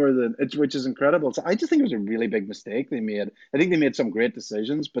much more than which is incredible. So I just think it was a really big mistake they made. I think they made some great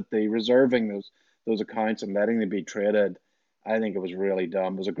decisions, but the reserving those accounts and letting them be traded, I think it was really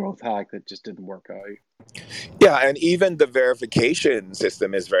dumb. It was a growth hack that just didn't work out. Yeah, and even the verification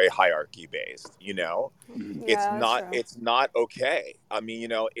system is very hierarchy based, it's not okay. I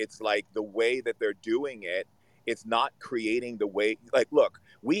mean, it's like the way that they're doing it, it's not creating the way, like, look,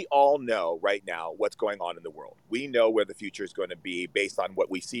 we all know right now what's going on in the world. We know where the future is going to be based on what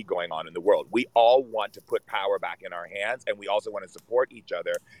we see going on in the world. We all want to put power back in our hands, and we also want to support each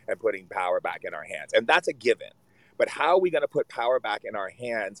other and putting power back in our hands. And that's a given. But how are we going to put power back in our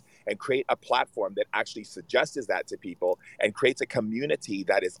hands and create a platform that actually suggests that to people and creates a community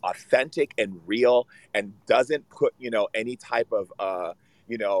that is authentic and real and doesn't put, any type of,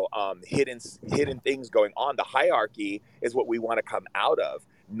 hidden things going on? The hierarchy is what we want to come out of,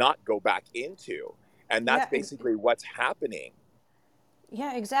 not go back into. And that's basically what's happening.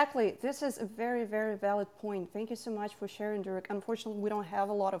 Yeah, exactly. This is a very, very valid point. Thank you so much for sharing, Dirk. Unfortunately, we don't have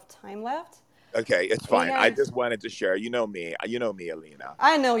a lot of time left. Okay, it's fine. I just wanted to share. You know me, Alina.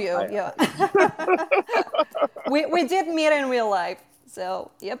 I know you, yeah. we did meet in real life,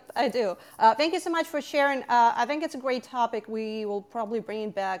 so yep, I do. Thank you so much for sharing. I think it's a great topic. We will probably bring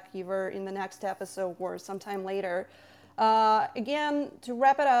it back either in the next episode or sometime later. Again, to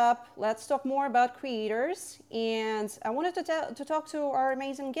wrap it up, let's talk more about creators. And I wanted to talk to our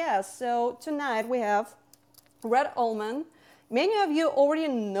amazing guests. So tonight we have Rhett Ullman. Many of you already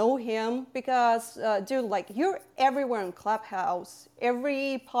know him because, dude, you're everywhere in Clubhouse.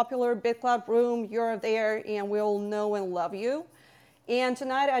 Every popular BitCLout room, you're there, and we all know and love you. And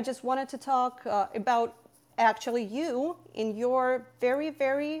tonight, I just wanted to talk about actually you in your very,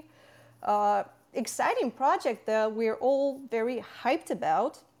 very exciting project that we're all very hyped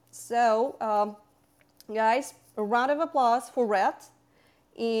about. So, guys, a round of applause for Rhett.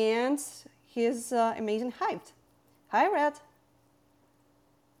 and he's amazing hyped. Hi, Red.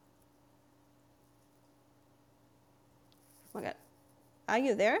 Okay, are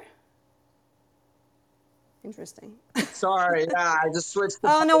you there? Interesting. Sorry, yeah, I just switched.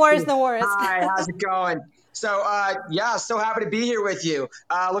 Oh, no worries, no worries. Hi, how's it going? So, yeah, so happy to be here with you.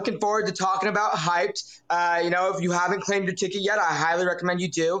 Looking forward to talking about Hyped. If you haven't claimed your ticket yet, I highly recommend you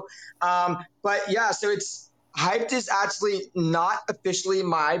do. But yeah, so Hyped is actually not officially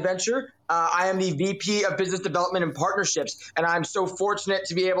my venture. I am the VP of Business Development and Partnerships, and I'm so fortunate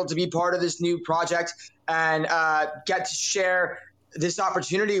to be able to be part of this new project and get to share this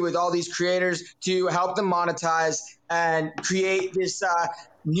opportunity with all these creators to help them monetize and create this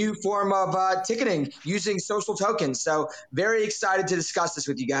new form of ticketing using social tokens. So very excited to discuss this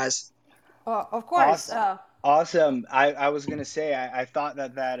with you guys. Of course. Awesome. I was gonna say I thought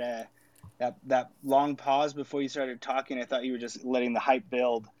that long pause before you started talking, I thought you were just letting the hype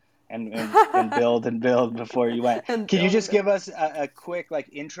build and build and build before you went. Can you just give us a quick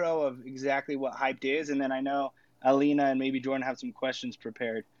intro of exactly what Hyped is, and then I know Alina and maybe Jordan have some questions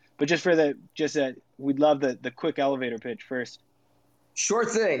prepared, but we'd love the quick elevator pitch first. Sure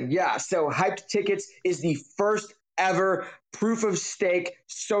thing. Yeah. So Hyped Tickets is the first ever proof of stake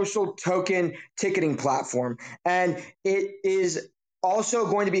social token ticketing platform. And it is also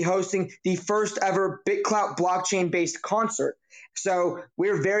going to be hosting the first ever BitCLout blockchain based concert. So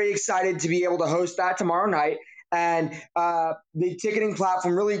we're very excited to be able to host that tomorrow night. And the ticketing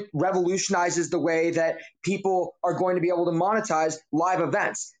platform really revolutionizes the way that people are going to be able to monetize live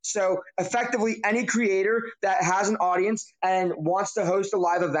events. So effectively, any creator that has an audience and wants to host a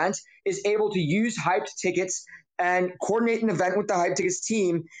live event is able to use Hyped Tickets and coordinate an event with the Hyped Tickets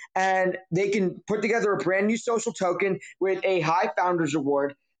team, and they can put together a brand new social token with a high founders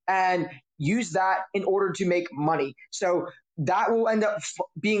reward and use that in order to make money. So that will end up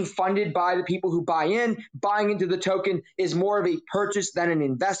being funded by the people who buy in. Buying into the token is more of a purchase than an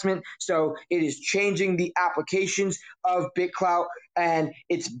investment. So it is changing the applications of BitCLout. And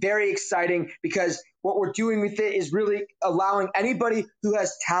it's very exciting because what we're doing with it is really allowing anybody who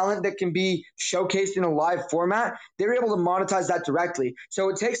has talent that can be showcased in a live format, they're able to monetize that directly. So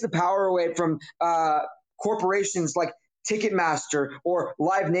it takes the power away from corporations like Ticketmaster or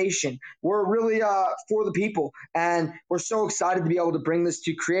Live Nation. We're really for the people, and we're so excited to be able to bring this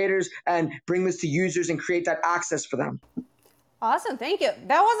to creators and bring this to users and create that access for them. Awesome, thank you.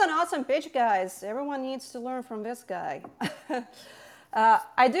 That was an awesome pitch, guys. Everyone needs to learn from this guy.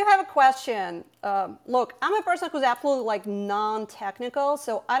 I do have a question. Look, I'm a person who's absolutely non-technical,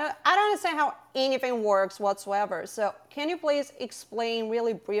 so I don't understand how anything works whatsoever. So can you please explain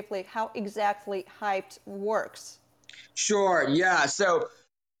really briefly how exactly Hyped works? Sure, yeah. So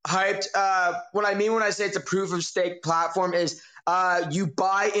Hyped, what I mean when I say it's a proof of stake platform is you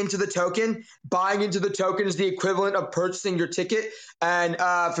buy into the token. Buying into the token is the equivalent of purchasing your ticket. And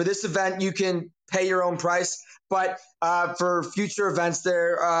for this event, you can pay your own price. But for future events,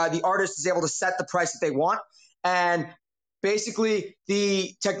 the artist is able to set the price that they want. And basically,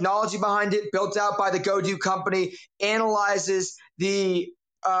 the technology behind it, built out by the GoDo company, analyzes the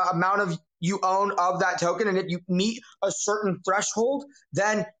amount of you own of that token. And if you meet a certain threshold,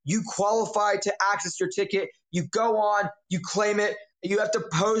 then you qualify to access your ticket. You go on, you claim it. You have to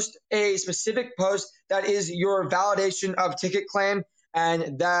post a specific post that is your validation of ticket claim.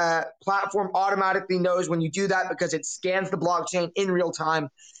 And the platform automatically knows when you do that because it scans the blockchain in real time.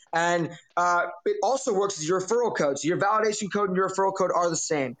 And it also works as your referral code. So your validation code and your referral code are the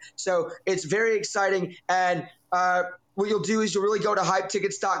same. So it's very exciting. And what you'll do is you'll really go to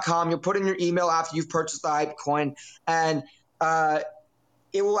hypetickets.com. You'll put in your email after you've purchased the Hype coin, and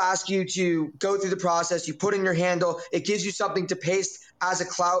it will ask you to go through the process. You put in your handle. It gives you something to paste as a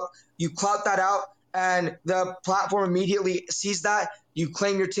clout. You clout that out, and the platform immediately sees that. You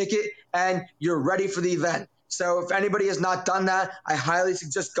claim your ticket, and you're ready for the event. So if anybody has not done that, I highly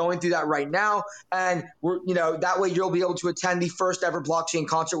suggest going through that right now. And that way you'll be able to attend the first ever blockchain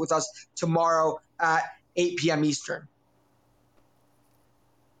concert with us tomorrow at 8 p.m. Eastern.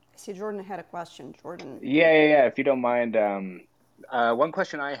 I see Jordan had a question. Jordan. Yeah. If you don't mind, one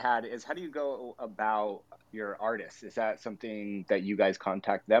question I had is, how do you go about your artists? Is that something that you guys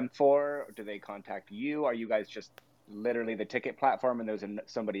contact them for? Or do they contact you? Are you guys just literally the ticket platform and there's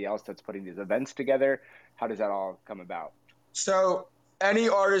somebody else that's putting these events together? How does that all come about? So any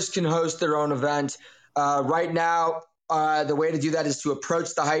artist can host their own event. Right now, the way to do that is to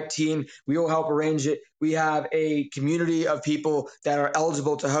approach the Hype team. We will help arrange it. We have a community of people that are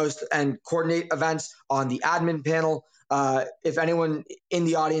eligible to host and coordinate events on the admin panel. If anyone in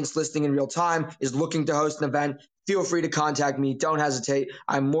the audience listening in real time is looking to host an event, feel free to contact me. Don't hesitate.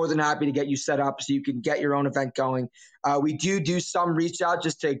 I'm more than happy to get you set up so you can get your own event going. We do some reach out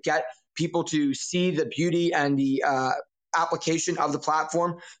just to get people to see the beauty and the application of the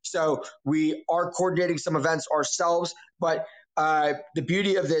platform. So we are coordinating some events ourselves, but the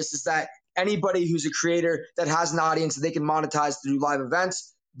beauty of this is that anybody who's a creator that has an audience that they can monetize through live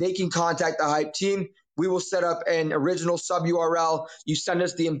events, they can contact the Hype team. We will set up an original sub URL. You send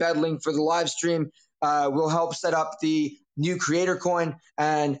us the embed link for the live stream. We'll help set up the new creator coin.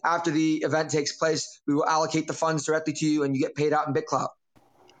 And after the event takes place, we will allocate the funds directly to you and you get paid out in BitCLout.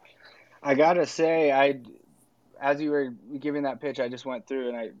 I got to say, as you were giving that pitch, I just went through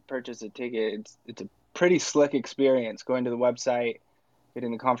and I purchased a ticket. It's a pretty slick experience going to the website,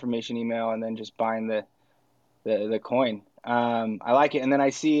 getting the confirmation email, and then just buying the coin. I like it. And then I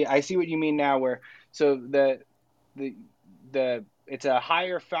see what you mean now, where so the it's a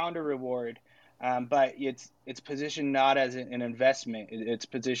higher founder reward, but it's positioned not as an investment. It's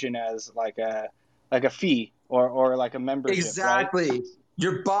positioned as like a fee or like a membership. Exactly. Right?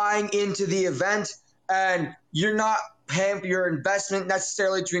 You're buying into the event and you're not paying for your investment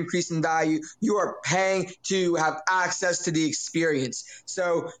necessarily to increase in value. You are paying to have access to the experience.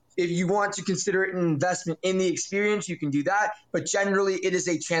 So if you want to consider it an investment in the experience, you can do that. But generally, it is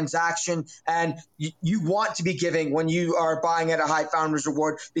a transaction, and you want to be giving when you are buying at a high founders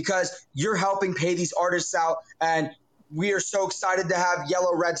reward because you're helping pay these artists out. And we are so excited to have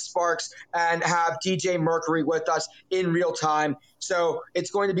Yellow Red Sparks and have DJ Mercury with us in real time. So it's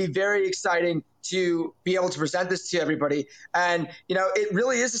going to be very exciting to be able to present this to everybody. And, it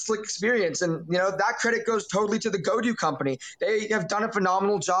really is a slick experience. And, that credit goes totally to the GoDo company. They have done a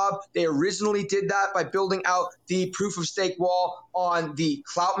phenomenal job. They originally did that by building out the proof of stake wall on the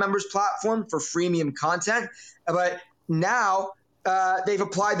BitCLout members platform for freemium content. But now they've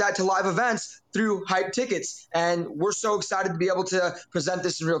applied that to live events through Hype tickets. And we're so excited to be able to present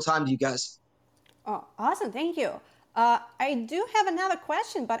this in real time to you guys. Oh, awesome. Thank you. I do have another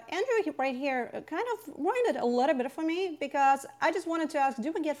question, but Andrew right here kind of ruined it a little bit for me because I just wanted to ask,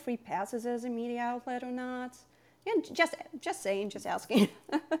 do we get free passes as a media outlet or not? Yeah, just saying, just asking.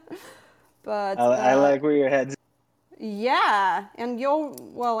 But I like where your head's. Yeah, and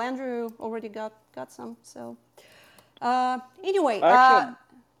Andrew already got some, so anyway,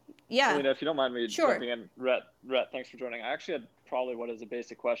 yeah. Selena, if you don't mind me Sure. jumping in, Rhett, thanks for joining. I actually had probably what is a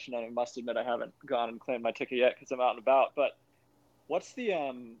basic question, and I must admit I haven't gone and claimed my ticket yet because I'm out and about. But what's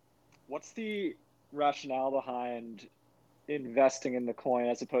the rationale behind investing in the coin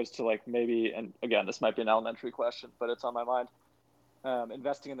as opposed to maybe, and again, this might be an elementary question, but it's on my mind,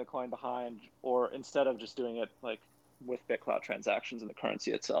 investing in the coin behind or instead of just doing it with BitCLout transactions and the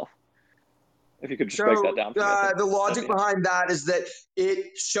currency itself? If you could just break that down for me. The logic behind that is that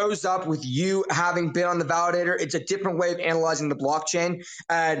it shows up with you having been on the validator. It's a different way of analyzing the blockchain.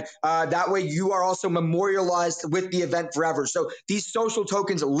 And that way you are also memorialized with the event forever. So these social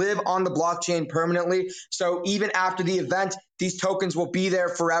tokens live on the blockchain permanently. So even after the event, these tokens will be there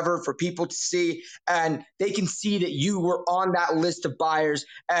forever for people to see, and they can see that you were on that list of buyers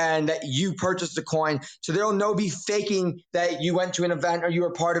and that you purchased a coin. So there'll no be faking that you went to an event or you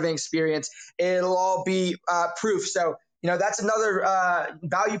were part of an experience. It'll all be proof. So, that's another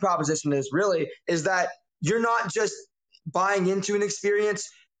value proposition is that you're not just buying into an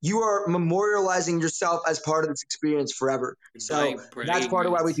experience. You are memorializing yourself as part of this experience forever. So that's part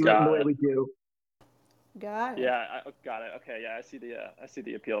of why we do it the way we do. Got it. Yeah, got it. Okay, yeah, I see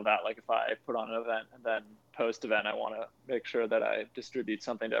the appeal of that. If I put on an event and then post-event, I want to make sure that I distribute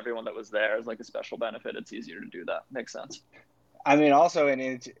something to everyone that was there as a special benefit. It's easier to do that. Makes sense. I mean, also,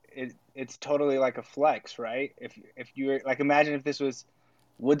 and it's totally like a flex, right? If you were imagine if this was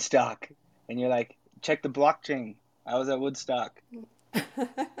Woodstock and you're check the blockchain. I was at Woodstock.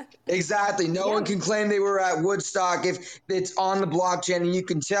 Exactly. No one can claim they were at Woodstock if it's on the blockchain and you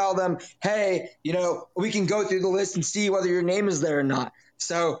can tell them, hey, we can go through the list and see whether your name is there or not.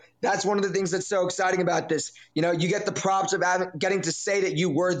 So that's one of the things that's so exciting about this. You get the props of getting to say that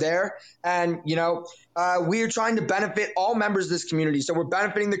you were there. And, we are trying to benefit all members of this community. So we're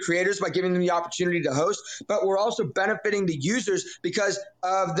benefiting the creators by giving them the opportunity to host, but we're also benefiting the users because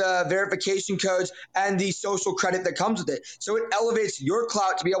of the verification codes and the social credit that comes with it. So it elevates your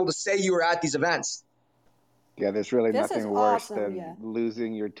clout to be able to say you were at these events. Yeah, there's really This is nothing worse awesome, than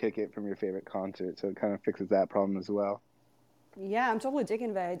losing your ticket from your favorite concert. So it kind of fixes that problem as well. Yeah, I'm totally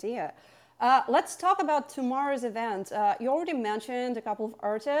digging the idea. Let's talk about tomorrow's event. You already mentioned a couple of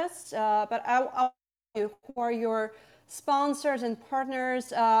artists, but I'll you who are your sponsors and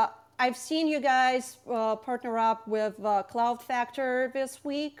partners. I've seen you guys partner up with Cloud Factor this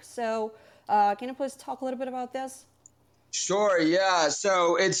week. So Can you please talk a little bit about this? Sure, yeah.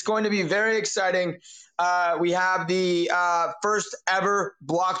 So it's going to be very exciting. We have the first ever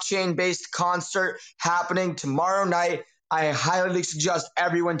blockchain-based concert happening tomorrow night. I highly suggest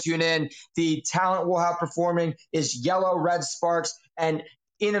everyone tune in. The talent we'll have performing is Yellow Red Sparks, an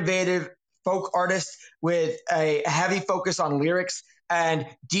innovative folk artist with a heavy focus on lyrics, and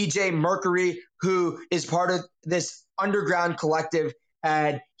DJ Mercury, who is part of this underground collective,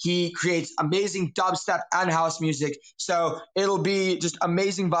 and he creates amazing dubstep and house music. So it'll be just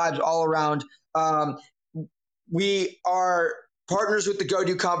amazing vibes all around. We are partners with the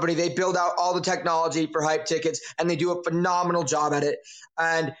GoDo company. They build out all the technology for Hype Tickets, and they do a phenomenal job at it.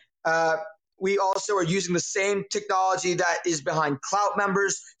 And we also are using the same technology that is behind BitCLout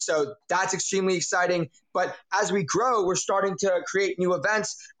members. So that's extremely exciting. But as we grow, we're starting to create new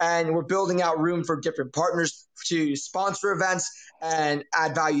events, and we're building out room for different partners to sponsor events and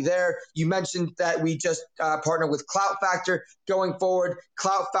add value there. You mentioned that we just partnered with Clout Factor. Going forward,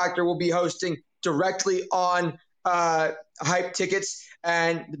 Clout Factor will be hosting directly on Hype Tickets.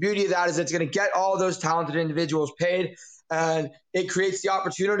 And the beauty of that is it's going to get all those talented individuals paid. And it creates the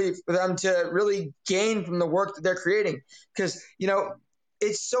opportunity for them to really gain from the work that they're creating. Because,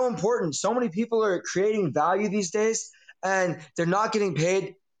 it's so important. So many people are creating value these days, and they're not getting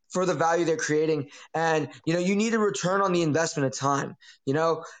paid for the value they're creating. And, you need a return on the investment of time,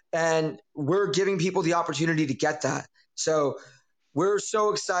 and we're giving people the opportunity to get that. So we're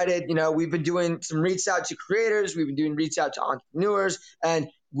so excited. We've been doing some reach out to creators. We've been doing reach out to entrepreneurs, and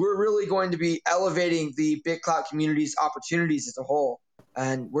we're really going to be elevating the BitCLout community's opportunities as a whole.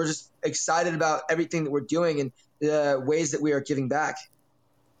 And we're just excited about everything that we're doing and the ways that we are giving back.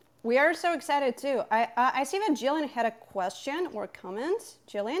 We are so excited too. I see that Jillian had a question or comment.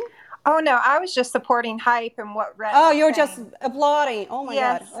 Jillian? Oh no, I was just supporting Hype and what Rhett. Oh, you're just applauding. Oh my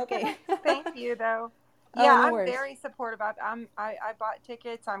yes. God. Okay. Thank you though. Oh, yeah, no I'm worries. very supportive. I bought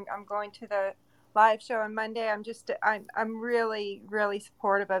tickets. I'm going to the live show on Monday. I'm really, really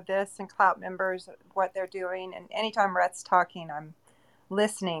supportive of this and BitCLout members, what they're doing. And anytime Rhett's talking, I'm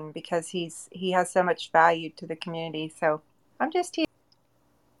listening because he has so much value to the community. So I'm just here.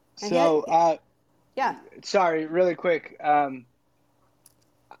 So, yeah. Sorry, really quick.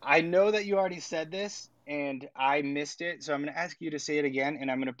 I know that you already said this and I missed it. So I'm going to ask you to say it again,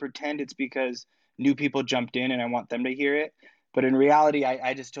 and I'm going to pretend it's because new people jumped in and I want them to hear it. But in reality,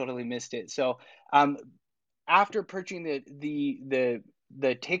 I just totally missed it. So after purchasing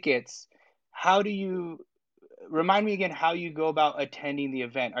the tickets, how do you remind me again how you go about attending the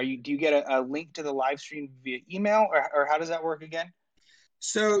event? Do you get a link to the live stream via email, or how does that work again?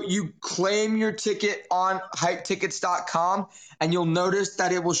 So you claim your ticket on hypetickets.com, and you'll notice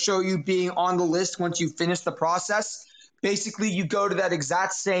that it will show you being on the list once you finish the process. Basically, you go to that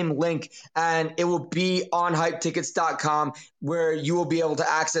exact same link, and it will be on hypetickets.com, where you will be able to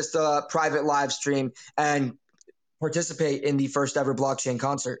access the private live stream and participate in the first ever blockchain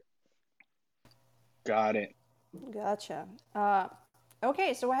concert. Got it. Gotcha.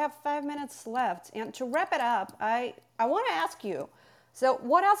 Okay, so I have 5 minutes left. And to wrap it up, I want to ask you, so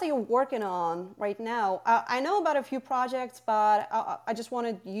what else are you working on right now? I know about a few projects, but I just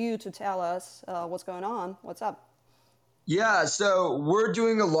wanted you to tell us what's going on. What's up? Yeah, so we're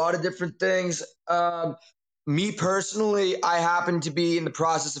doing a lot of different things. Me personally, I happen to be in the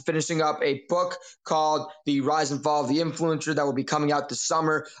process of finishing up a book called The Rise and Fall of the Influencer that will be coming out this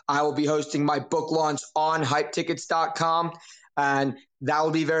summer. I will be hosting my book launch on hypetickets.com, and that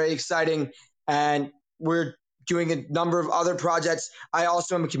will be very exciting. And we're doing a number of other projects. I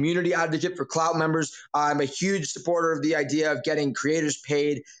also am a community advocate for BitCLout members. I'm a huge supporter of the idea of getting creators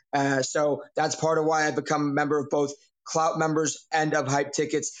paid. So that's part of why I've become a member of both BitCLout members and of Hype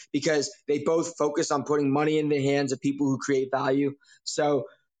Tickets, because they both focus on putting money in the hands of people who create value. So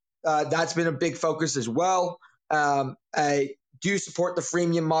that's been a big focus as well. I do support the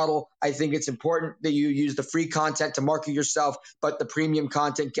freemium model. I think it's important that you use the free content to market yourself, but the premium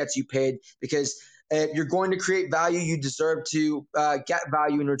content gets you paid, because if you're going to create value, you deserve to get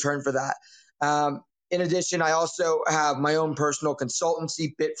value in return for that. In addition, I also have my own personal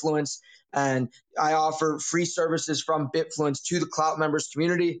consultancy, Bitfluence, and I offer free services from Bitfluence to the BitCLout members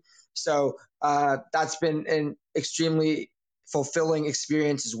community. So that's been an extremely fulfilling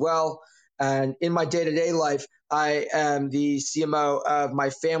experience as well. And in my day-to-day life, I am the CMO of my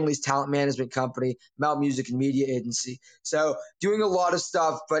family's talent management company, Mount Music and Media Agency. So doing a lot of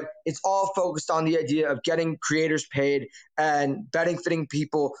stuff, but it's all focused on the idea of getting creators paid and benefiting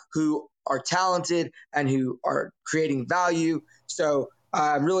people who are talented and who are creating value. So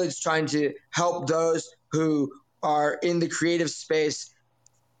I'm really just trying to help those who are in the creative space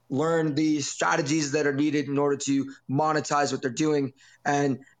learn the strategies that are needed in order to monetize what they're doing.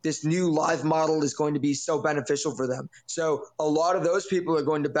 And this new live model is going to be so beneficial for them. So a lot of those people are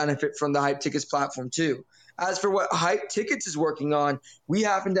going to benefit from the Hype Tickets platform too. As for what Hype Tickets is working on, we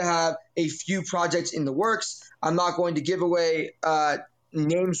happen to have a few projects in the works. I'm not going to give away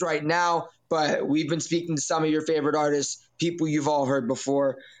names right now, but we've been speaking to some of your favorite artists, people you've all heard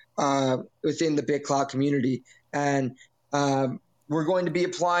before within the BitCLout community. And we're going to be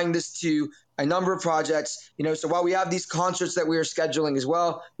applying this to a number of projects. So while we have these concerts that we are scheduling as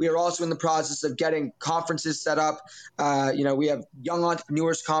well, we are also in the process of getting conferences set up. We have Young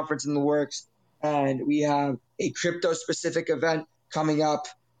Entrepreneurs Conference in the works, and we have a crypto-specific event coming up.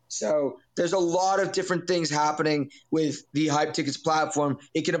 So there's a lot of different things happening with the Hype Tickets platform.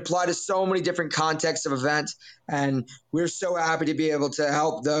 It can apply to so many different contexts of events, and we're so happy to be able to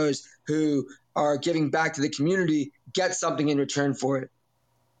help those who are giving back to the community get something in return for it.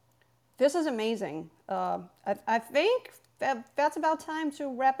 This is amazing. I think that's about time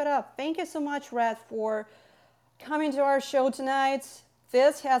to wrap it up. Thank you so much, Red, for coming to our show tonight.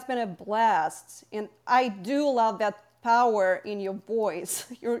 This has been a blast, and I do love that power in your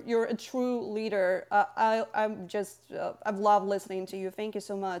voice. You're a true leader. I've loved listening to you. Thank you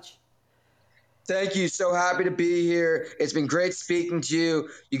so much. Thank you. So happy to be here. It's been great speaking to you.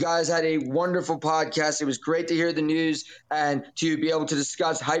 You guys had a wonderful podcast. It was great to hear the news and to be able to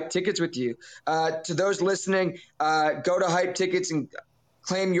discuss Hype Tickets with you. To those listening, go to Hype Tickets and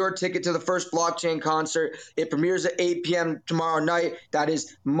claim your ticket to the first blockchain concert. It premieres at 8 p.m. tomorrow night. That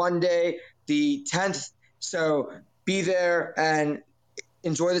is Monday, the 10th. So be there and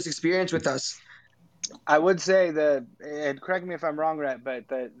enjoy this experience with us. I would say and correct me if I'm wrong, Rhett, but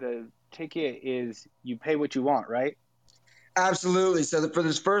the ticket is you pay what you want, right? Absolutely. So for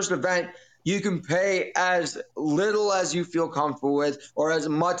this first event, you can pay as little as you feel comfortable with or as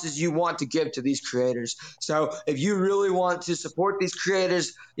much as you want to give to these creators. So if you really want to support these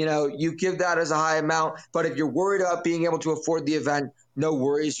creators, you give that as a high amount. But if you're worried about being able to afford the event, no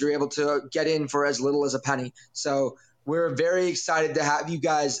worries. You're able to get in for as little as a penny. So we're very excited to have you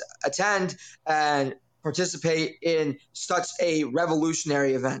guys attend and participate in such a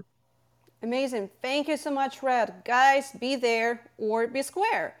revolutionary event. Amazing. Thank you so much, Red. Guys, be there or be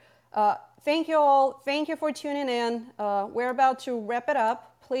square. Thank you all. Thank you for tuning in. We're about to wrap it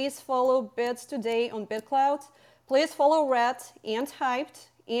up. Please follow BitsTODAY on BitCLout. Please follow Red and Hyped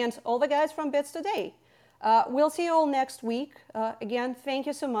and all the guys from BitsTODAY. We'll see you all next week. Again, thank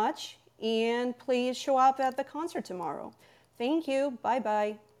you so much. And please show up at the concert tomorrow. Thank you.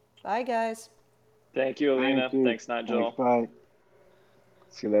 Bye-bye. Bye, guys. Thank you, Alina. Thanks, Nigel. Bye.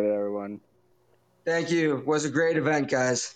 See you later, everyone. Thank you. It was a great event, guys.